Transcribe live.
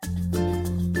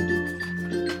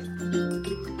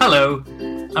Hello,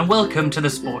 and welcome to the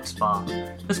Sports Bar,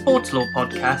 the sports law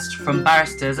podcast from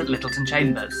barristers at Littleton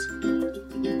Chambers.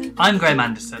 I'm Graham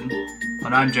Anderson.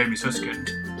 And I'm Jamie Suskind.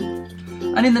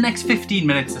 And in the next 15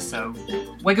 minutes or so,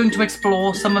 we're going to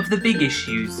explore some of the big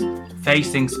issues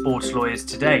facing sports lawyers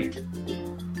today.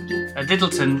 At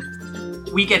Littleton,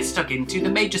 we get stuck into the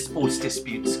major sports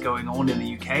disputes going on in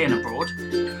the UK and abroad,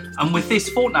 and with this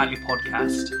fortnightly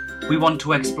podcast, we want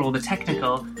to explore the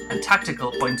technical and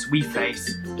tactical points we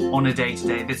face on a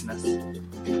day-to-day business.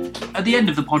 At the end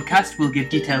of the podcast, we'll give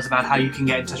details about how you can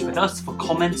get in touch with us for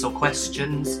comments or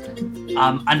questions,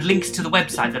 and links to the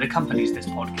website that accompanies this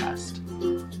podcast.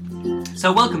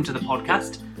 So welcome to the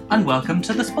podcast, and welcome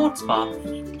to the Sports Bar.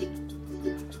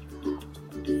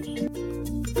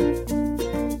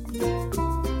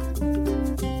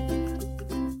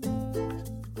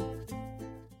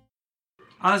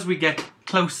 As we get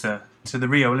closer to the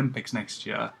Rio Olympics next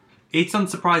year, it's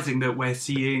unsurprising that we're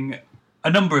seeing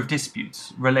a number of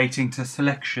disputes relating to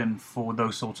selection for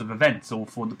those sorts of events or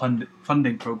for the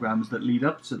funding programs that lead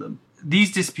up to them.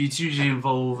 These disputes usually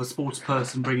involve a sports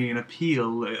person bringing an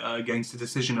appeal against a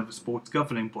decision of a sports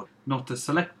governing body not to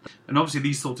select them. And obviously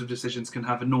these sorts of decisions can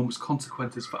have enormous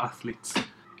consequences for athletes.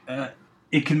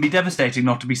 It can be devastating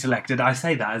not to be selected. I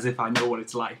say that as if I know what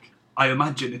it's like. I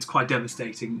imagine it's quite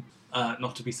devastating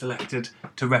not to be selected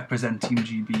to represent Team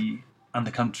GB and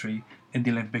the country in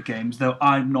the Olympic Games, though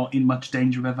I'm not in much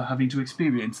danger of ever having to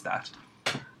experience that.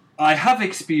 I have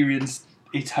experienced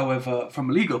it, however, from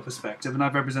a legal perspective, and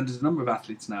I've represented a number of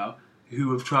athletes now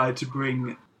who have tried to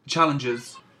bring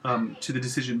challenges to the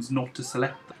decisions not to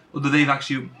select them, although they've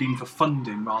actually been for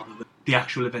funding rather than the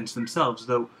actual events themselves,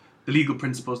 though the legal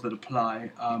principles that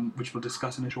apply, which we'll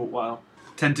discuss in a short while,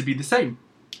 tend to be the same.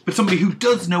 But somebody who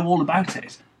does know all about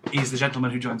it is the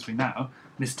gentleman who joins me now,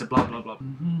 Mr. Blah Blah Blah.